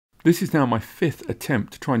This is now my 5th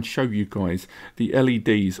attempt to try and show you guys the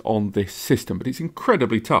LEDs on this system, but it's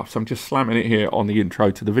incredibly tough, so I'm just slamming it here on the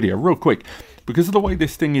intro to the video real quick. Because of the way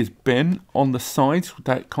this thing is bent on the sides, with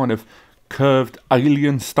that kind of curved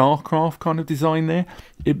alien starcraft kind of design there,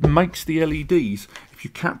 it makes the LEDs, if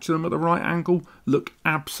you capture them at the right angle, look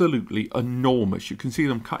absolutely enormous. You can see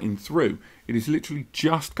them cutting through. It is literally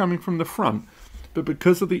just coming from the front, but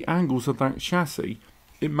because of the angles of that chassis,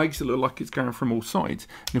 it makes it look like it's going from all sides.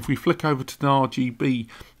 And if we flick over to the RGB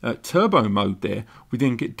turbo mode there, we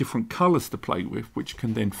then get different colours to play with, which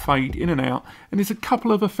can then fade in and out. And there's a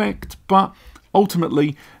couple of effects, but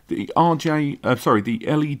ultimately the the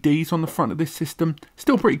LEDs on the front of this system,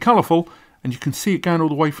 still pretty colourful, and you can see it going all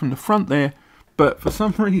the way from the front there. But for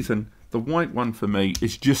some reason, the white one for me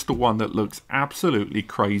is just the one that looks absolutely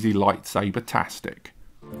crazy lightsaber-tastic.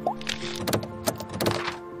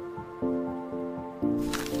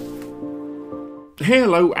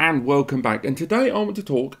 Hello and welcome back, and today I want to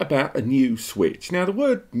talk about a new switch. Now the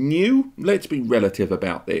word new, let's be relative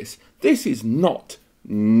about this. This is not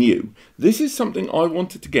new. This is something I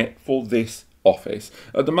wanted to get for this office.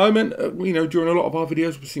 At the moment, during a lot of our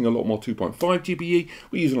videos, we're seeing a lot more 2.5 GBE.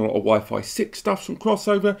 We're using a lot of Wi-Fi 6 stuff, some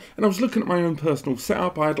crossover, and I was looking at my own personal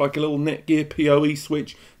setup. I had like a little Netgear PoE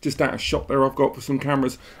switch just out of shop there I've got for some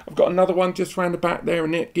cameras. I've got another one just round the back there, a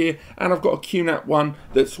Netgear, and I've got a QNAP one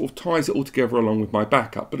that sort of ties it all together along with my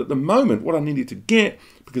backup. But at the moment, what I needed to get,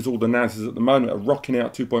 because all the NASs at the moment are rocking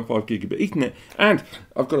out 2.5 gigabit Ethernet, and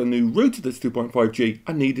I've got a new router that's 2.5G,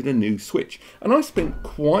 I needed a new switch. And I spent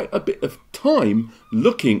quite a bit of time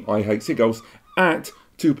looking, I hate seagulls, at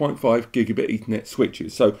 2.5 gigabit Ethernet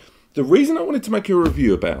switches. So the reason I wanted to make a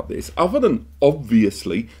review about this, other than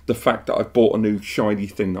obviously the fact that I've bought a new shiny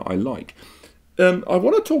thing that I like, I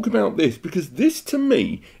want to talk about this because this to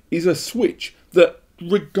me is a switch that,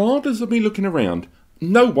 regardless of me looking around,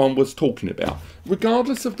 no one was talking about,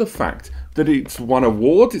 regardless of the fact that it's won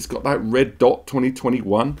awards. It's got that red dot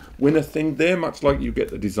 2021 winner thing there, much like you get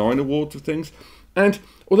the design awards of things. And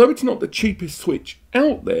although it's not the cheapest switch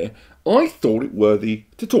out there, I thought it worthy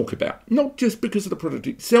to talk about, not just because of the product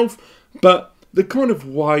itself, but the kind of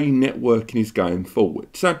way networking is going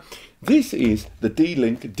forward. So this is the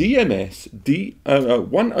D-Link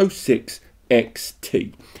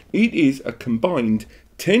DMS-106XT. It is a combined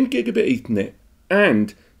 10 gigabit Ethernet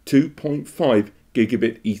and 2.5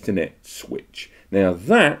 gigabit Ethernet switch. Now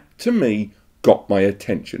that, to me, got my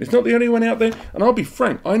attention. It's not the only one out there, and I'll be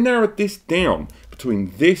frank, I narrowed this down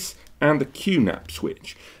between this and the QNAP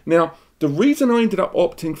switch. Now, the reason I ended up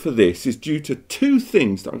opting for this is due to two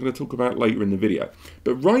things that I'm going to talk about later in the video.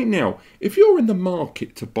 But right now, if you're in the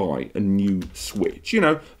market to buy a new switch,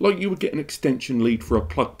 like you would get an extension lead for a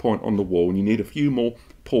plug point on the wall and you need a few more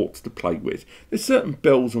ports to play with, there's certain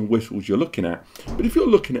bells and whistles you're looking at. But if you're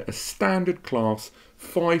looking at a standard class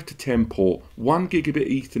 5 to 10 port 1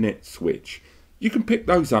 gigabit Ethernet switch, you can pick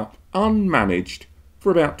those up unmanaged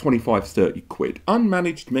for about 25 to 30 quid.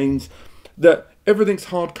 Unmanaged means that everything's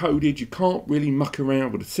hard coded, you can't really muck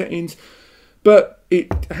around with the settings, but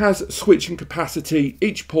it has switching capacity.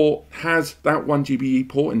 Each port has that 1 GBE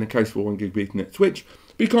port in the case of a 1 gigabit Ethernet switch,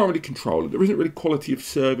 but you can't really control it. There isn't really quality of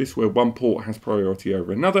service where one port has priority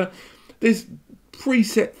over another. There's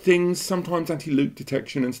preset things, sometimes anti-loop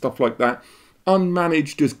detection and stuff like that.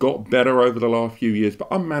 Unmanaged has got better over the last few years, but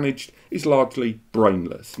unmanaged is largely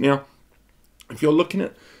brainless. Now, if you're looking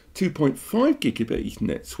at 2.5 gigabit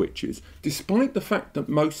Ethernet switches, despite the fact that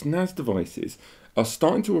most NAS devices are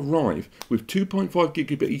starting to arrive with 2.5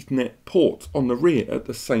 gigabit Ethernet ports on the rear at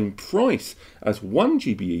the same price as 1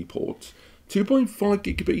 GBE ports, 2.5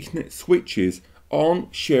 gigabit Ethernet switches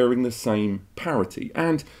aren't sharing the same parity,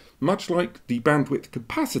 and much like the bandwidth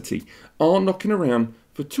capacity, are knocking around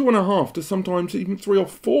for 2.5 to sometimes even 3 or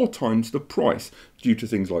 4 times the price due to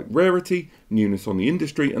things like rarity, newness on the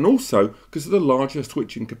industry, and also because of the larger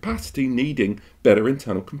switching capacity needing better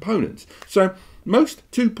internal components. So most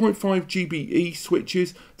 2.5 GBE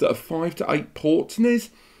switches that are 5 to 8 ports, and there's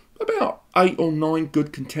about 8 or 9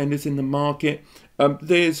 good contenders in the market.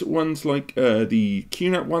 There's ones like the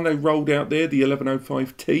QNAP one they rolled out there, the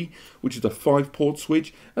 1105T, which is a 5-port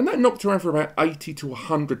switch, and that knocked around for about 80 to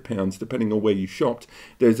 100 pounds, depending on where you shopped.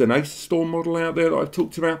 There's an Ace Store model out there that I've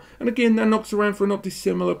talked about, and again, that knocks around for a not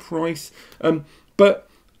dissimilar price. But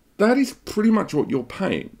that is pretty much what you're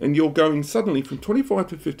paying, and you're going suddenly from 25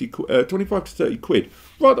 to 30 quid,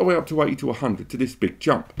 right the way up to 80 to 100 to this big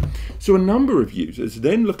jump. So a number of users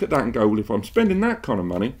then look at that and go, well, if I'm spending that kind of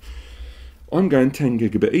money, I'm going 10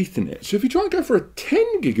 gigabit Ethernet. So if you try and go for a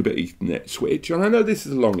 10 gigabit Ethernet switch, and I know this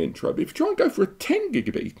is a long intro, but if you try and go for a 10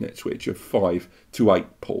 gigabit Ethernet switch of 5 to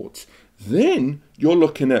 8 ports, then you're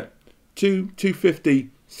looking at 250,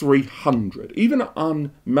 300, even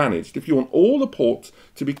unmanaged, if you want all the ports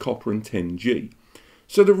to be copper and 10G.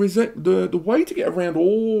 So the way to get around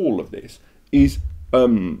all of this is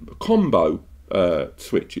combo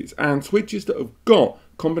switches, and switches that have got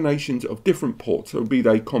combinations of different ports. So be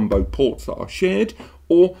they combo ports that are shared,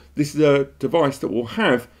 or this is a device that will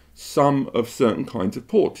have some of certain kinds of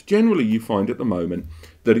ports. Generally, you find at the moment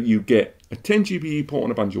that you get a 10 GBE port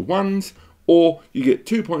on a bunch of ones, or you get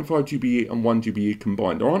 2.5 GBE and 1 GBE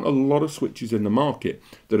combined. There aren't a lot of switches in the market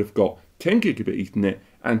that have got 10 gigabit Ethernet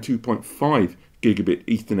and 2.5 gigabit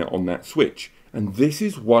Ethernet on that switch. And this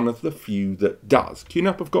is one of the few that does.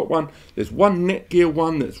 QNAP have got one. There's one Netgear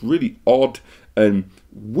one that's really odd and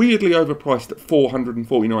weirdly overpriced at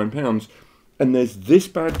 £449. And there's this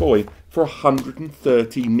bad boy for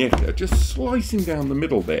 130 Netgear, just slicing down the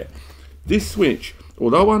middle there. This switch,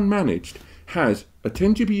 although unmanaged, has a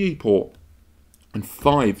 10 GBE port and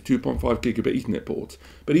 5 2.5 gigabit Ethernet ports.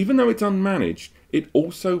 But even though it's unmanaged, it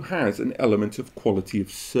also has an element of quality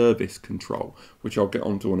of service control, which I'll get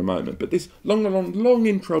onto in a moment. But this long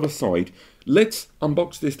intro aside, let's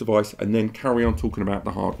unbox this device and then carry on talking about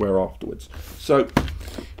the hardware afterwards. So,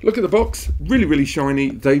 look at the box, really shiny.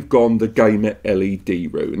 They've gone the gamer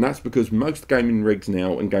LED route, and that's because most gaming rigs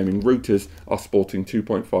now and gaming routers are sporting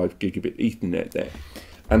 2.5 gigabit Ethernet there.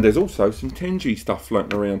 And there's also some 10G stuff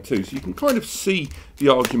floating around too, so you can kind of see the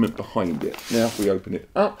argument behind it. Now if we open it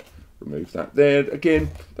up, remove that there. Again,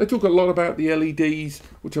 they talk a lot about the LEDs,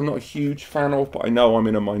 which I'm not a huge fan of, but I know I'm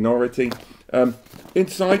in a minority.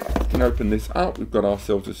 Inside, we can open this up. We've got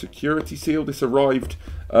ourselves a security seal. This arrived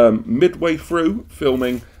midway through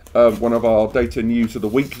filming one of our Data News of the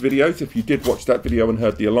Week videos. If you did watch that video and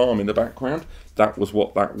heard the alarm in the background, that was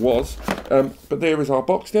what that was. But there is our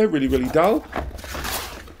box there, really dull.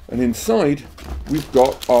 And inside, we've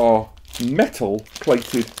got our metal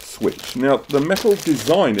plated switch. Now, the metal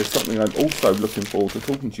design is something I'm also looking forward to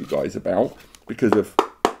talking to you guys about because of,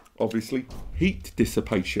 obviously, heat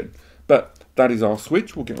dissipation. But that is our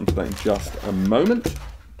switch. We'll get onto that in just a moment.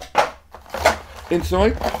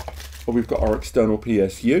 Inside, we've got our external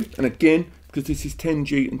PSU. And again, because this is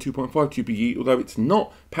 10G and 2.5 GBE, although it's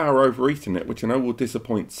not power over Ethernet, which I know will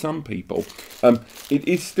disappoint some people, it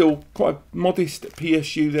is still quite a modest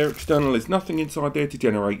PSU there external. There's nothing inside there to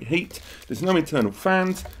generate heat. There's no internal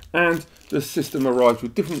fans, and the system arrives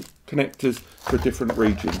with different connectors for different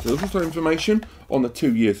regions. There's also information on the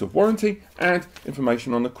 2 years of warranty and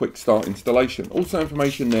information on the quick start installation. Also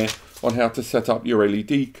information there on how to set up your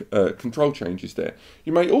LED control changes there.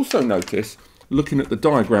 You may also notice, looking at the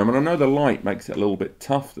diagram, and I know the light makes it a little bit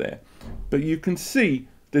tough there, but you can see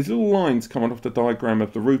there's little lines coming off the diagram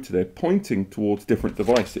of the router there pointing towards different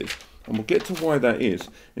devices, and we'll get to why that is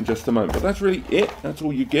in just a moment. But that's really it. That's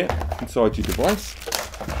all you get inside your device.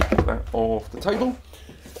 Put that off the table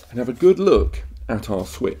and have a good look at our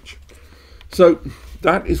switch. So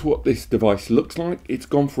that is what this device looks like. It's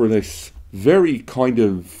gone for this very kind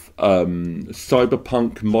of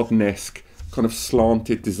cyberpunk, modern-esque kind of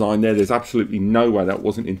slanted design there. There's absolutely no way that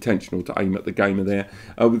wasn't intentional to aim at the gamer there.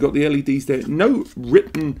 We've got the LEDs there. No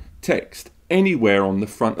written text anywhere on the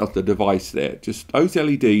front of the device there. Just those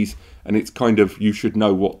LEDs, and it's kind of, you should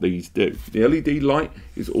know what these do. The LED light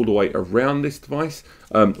is all the way around this device.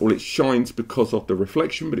 Well, it shines because of the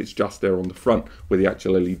reflection, but it's just there on the front where the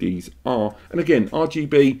actual LEDs are. And again,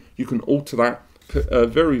 RGB, you can alter that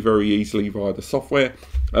very easily via the software.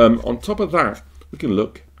 On top of that, we can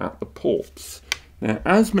look at the ports. Now,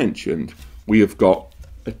 as mentioned, we have got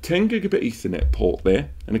a 10 gigabit Ethernet port there,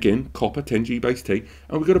 and again, copper 10G base T,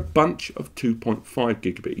 and we've got a bunch of 2.5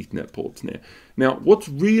 gigabit Ethernet ports there. Now, what's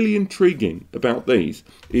really intriguing about these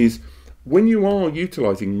is when you are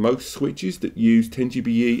utilizing most switches that use 10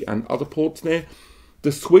 GBE and other ports there,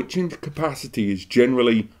 the switching capacity is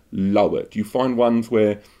generally lowered. You find ones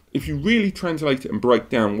where if you really translate it and break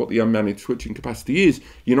down what the unmanaged switching capacity is,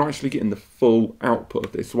 you're not actually getting the full output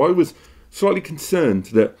of this. So I was slightly concerned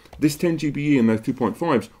that this 10 GBE and those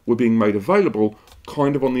 2.5s were being made available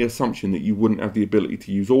kind of on the assumption that you wouldn't have the ability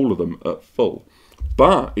to use all of them at full.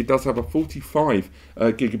 But it does have a 45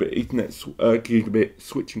 gigabit Ethernet gigabit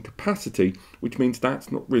switching capacity, which means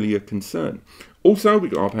that's not really a concern. Also,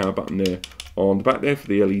 we've got our power button there on the back there for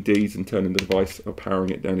the LEDs and turning the device or powering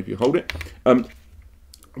it down if you hold it.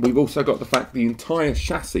 We've also got the fact the entire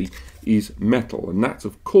chassis is metal, and that's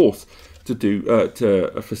of course to do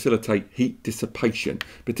to facilitate heat dissipation,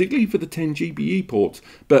 particularly for the 10 GBE ports.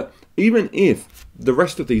 But even if the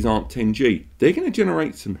rest of these aren't 10G, they're going to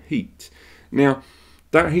generate some heat. Now,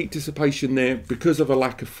 that heat dissipation there, because of a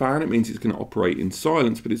lack of fan, it means it's going to operate in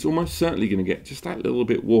silence, but it's almost certainly going to get just that little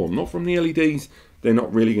bit warm. Not from the LEDs, they're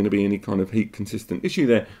not really going to be any kind of heat consistent issue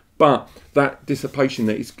there, but that dissipation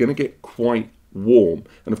there is going to get quite warm.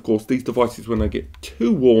 And of course, these devices, when they get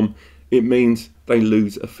too warm, it means they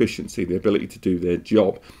lose efficiency, the ability to do their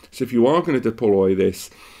job. So if you are going to deploy this,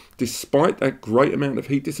 despite that great amount of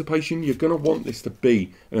heat dissipation, you're going to want this to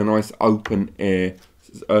be in a nice open air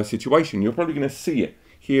situation. You're probably going to see it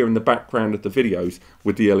here in the background of the videos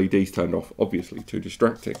with the LEDs turned off, obviously too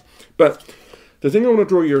distracting. But the thing I want to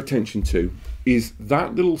draw your attention to is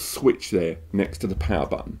that little switch there next to the power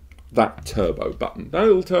button, that turbo button. That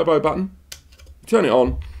little turbo button, turn it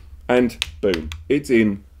on and boom, it's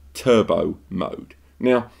in turbo mode.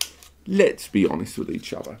 Now, let's be honest with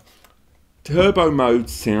each other. Turbo mode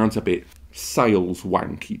sounds a bit sales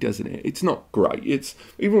wanky, doesn't it? It's not great. It's,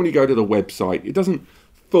 even when you go to the website, it doesn't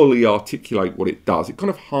fully articulate what it does. It kind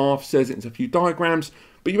of half says it in a few diagrams,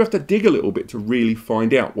 but you have to dig a little bit to really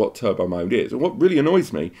find out what turbo mode is. And what really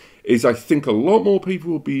annoys me is I think a lot more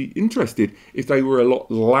people would be interested if they were a lot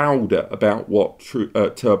louder about what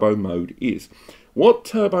turbo mode is. What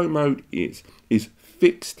turbo mode is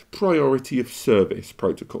fixed priority of service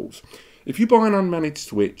protocols. If you buy an unmanaged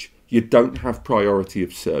switch, you don't have priority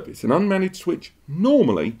of service. An unmanaged switch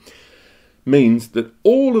normally means that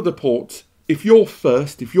all of the ports, if you're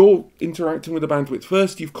interacting with the bandwidth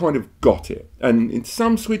first, you've kind of got it. And in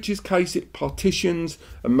some switches case, it partitions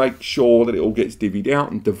and makes sure that it all gets divvied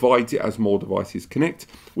out and divides it as more devices connect,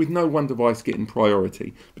 with no one device getting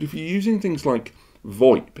priority. But if you're using things like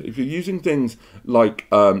VoIP, if you're using things like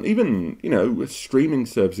even, streaming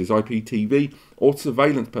services, IPTV, or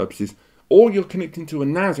surveillance purposes, or you're connecting to a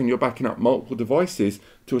NAS and you're backing up multiple devices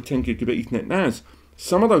to a 10 gigabit Ethernet NAS,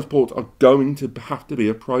 some of those ports are going to have to be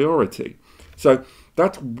a priority. So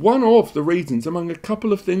that's one of the reasons, among a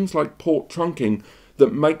couple of things like port trunking,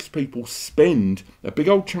 that makes people spend a big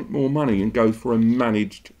old chunk more money and go for a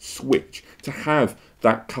managed switch to have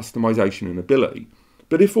that customization and ability.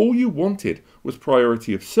 But if all you wanted was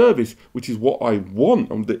priority of service, which is what I want,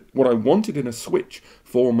 what I wanted in a switch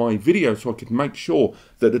for my video, so I could make sure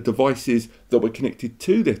that the devices that were connected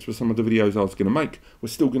to this for some of the videos I was going to make were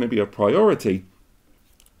still going to be a priority,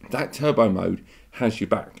 that turbo mode has you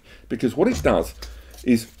back. Because what it does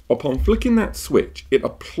is, upon flicking that switch, it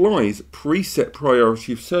applies preset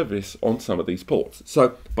priority of service on some of these ports.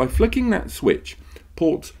 So by flicking that switch,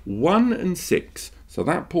 ports 1 and 6, so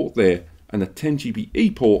that port there, and the 10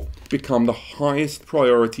 GBE port become the highest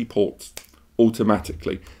priority ports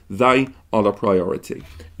automatically. They are the priority.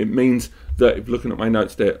 It means that, if looking at my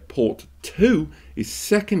notes there, port 2 is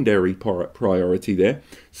secondary priority there.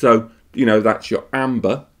 So, that's your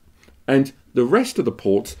amber. And the rest of the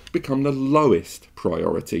ports become the lowest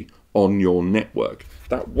priority on your network.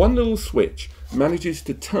 That one little switch manages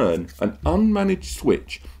to turn an unmanaged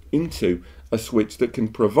switch into a switch that can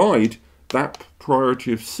provide that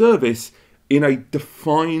priority of service in a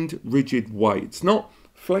defined, rigid way. It's not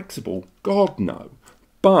flexible, God no,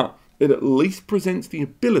 but it at least presents the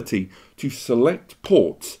ability to select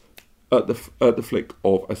ports at the flick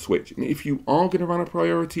of a switch. And if you are going to run a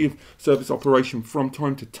priority of service operation from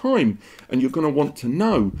time to time, and you're going to want to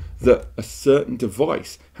know that a certain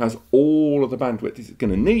device has all of the bandwidth it's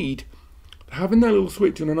going to need, having that little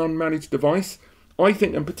switch on an unmanaged device, I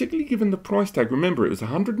think, and particularly given the price tag, remember it was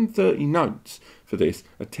 130 notes for this,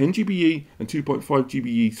 a 10 GBE and 2.5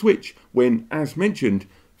 GBE switch, when, as mentioned,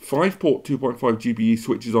 5-port 2.5 GBE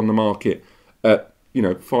switches on the market at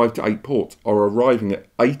 5 to 8 ports are arriving at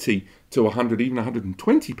 80 to 100, even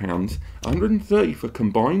 120 pounds. 130 for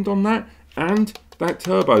combined on that, and that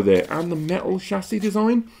turbo there, and the metal chassis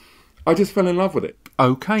design. I just fell in love with it.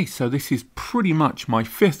 Okay, so this is pretty much my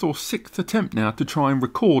 5th or 6th attempt now to try and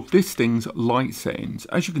record this thing's light settings.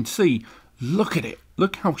 As you can see, look at it.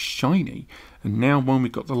 Look how shiny. And now when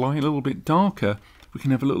we've got the light a little bit darker, we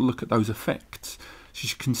can have a little look at those effects. So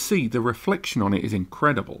as you can see, the reflection on it is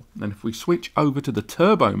incredible. And if we switch over to the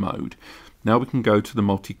turbo mode, now we can go to the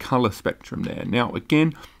multicolour spectrum there. Now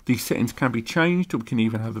again, these settings can be changed, or we can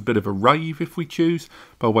even have a bit of a rave if we choose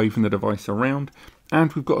by waving the device around.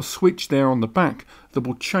 And we've got a switch there on the back that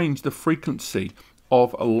will change the frequency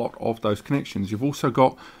of a lot of those connections. You've also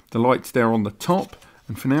got the lights there on the top.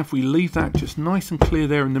 And for now, if we leave that just nice and clear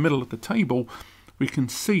there in the middle of the table, we can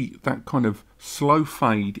see that kind of slow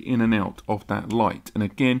fade in and out of that light. And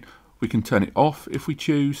again, we can turn it off if we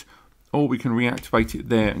choose, or we can reactivate it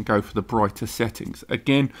there and go for the brighter settings.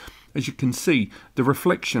 Again, as you can see, the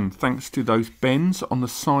reflection, thanks to those bends on the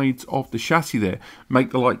sides of the chassis there,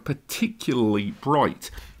 make the light particularly bright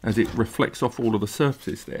as it reflects off all of the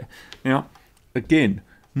surfaces there. Now, again,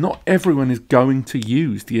 not everyone is going to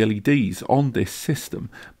use the LEDs on this system,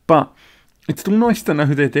 but it's still nice to know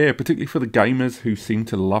they're there, particularly for the gamers who seem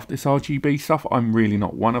to love this RGB stuff. I'm really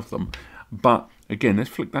not one of them. But again, let's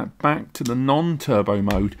flick that back to the non-turbo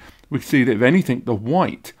mode. We can see that if anything, the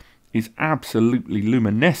white is absolutely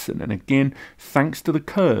luminescent. And again, thanks to the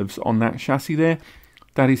curves on that chassis there,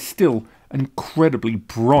 that is still an incredibly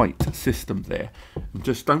bright system there. And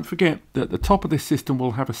just don't forget that the top of this system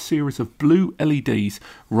will have a series of blue LEDs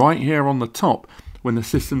right here on the top when the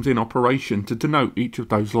system's in operation to denote each of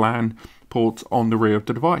those LAN ports on the rear of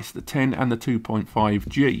the device, the 10 and the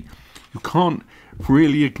 2.5G. You can't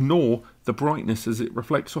really ignore the brightness as it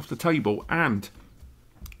reflects off the table, and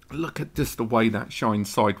look at just the way that shines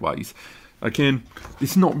sideways. Again,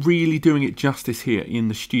 it's not really doing it justice here in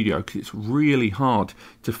the studio because it's really hard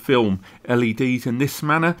to film LEDs in this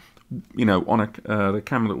manner, you know, on the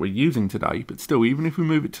camera that we're using today. But still, even if we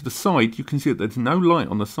move it to the side, you can see that there's no light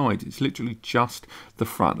on the side. It's literally just the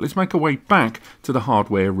front. Let's make our way back to the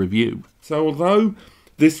hardware review. So although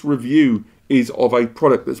this review is of a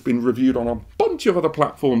product that's been reviewed on a bunch of other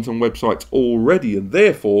platforms and websites already, and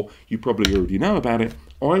therefore you probably already know about it,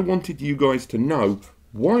 I wanted you guys to know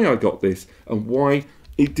why I got this and why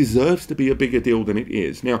it deserves to be a bigger deal than it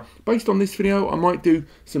is. Now, based on this video, I might do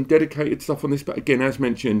some dedicated stuff on this, but again, as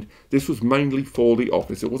mentioned, this was mainly for the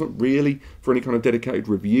office. It wasn't really for any kind of dedicated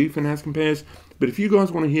review for NAS Compares, but if you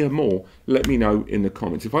guys want to hear more, let me know in the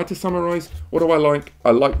comments. If I had to summarize, what do I like?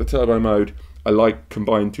 I like the turbo mode. I like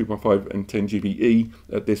combined 2.5 and 10 GBE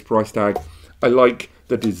at this price tag. I like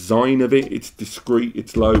the design of it. It's discreet,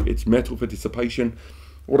 it's low, it's metal for dissipation.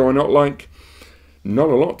 What do I not like? Not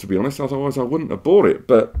a lot, to be honest, otherwise I wouldn't have bought it.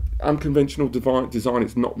 But unconventional design,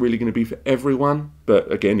 it's not really going to be for everyone,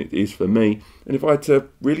 but again, it is for me. And if I had to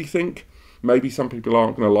really think, maybe some people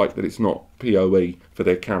aren't going to like that it's not PoE for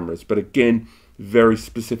their cameras. But again, very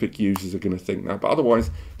specific users are going to think that. But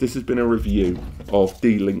otherwise, this has been a review of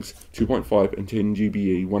D-Link's 2.5 and 10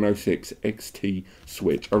 GBE 106XT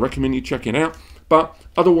switch. I recommend you check it out. But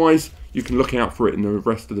otherwise, you can look out for it in the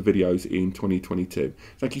rest of the videos in 2022.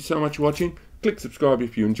 Thank you so much for watching. Click subscribe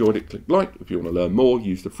if you enjoyed it. Click like if you want to learn more.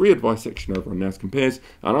 Use the free advice section over on NAS Compares.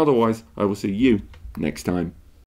 And otherwise, I will see you next time.